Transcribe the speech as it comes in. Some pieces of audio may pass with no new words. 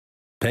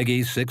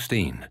Peggy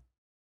 16.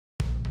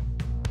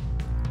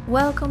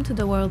 Welcome to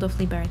the world of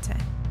Liberté,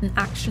 an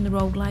action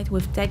roguelite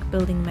with deck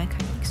building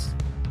mechanics.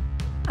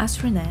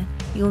 As Rene,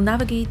 you'll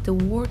navigate the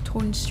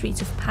war-torn streets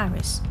of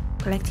Paris,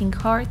 collecting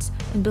cards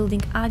and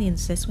building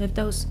alliances with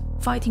those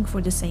fighting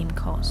for the same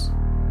cause.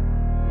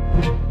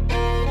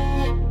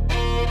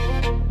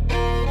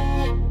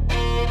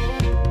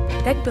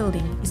 Deck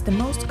building is the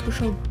most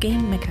crucial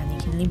game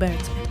mechanic in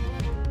Liberté.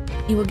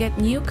 You will get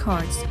new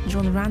cards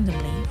drawn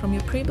randomly from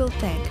your pre-built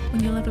deck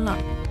when you level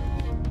up.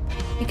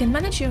 You can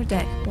manage your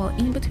deck while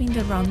in between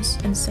the runs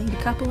and save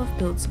a couple of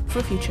builds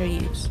for future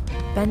use.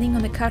 Depending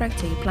on the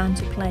character you plan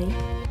to play,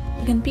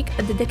 you can pick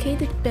a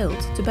dedicated build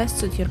to best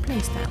suit your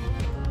playstyle.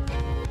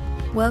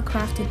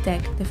 Well-crafted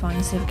deck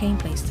defines your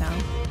gameplay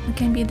style and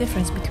can be a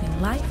difference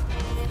between life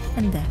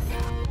and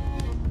death.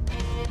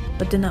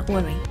 But do not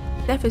worry,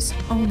 death is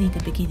only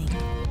the beginning.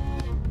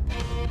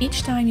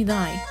 Each time you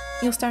die,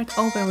 you'll start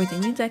over with a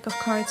new deck of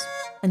cards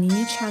and a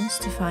new chance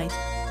to fight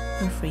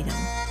for freedom.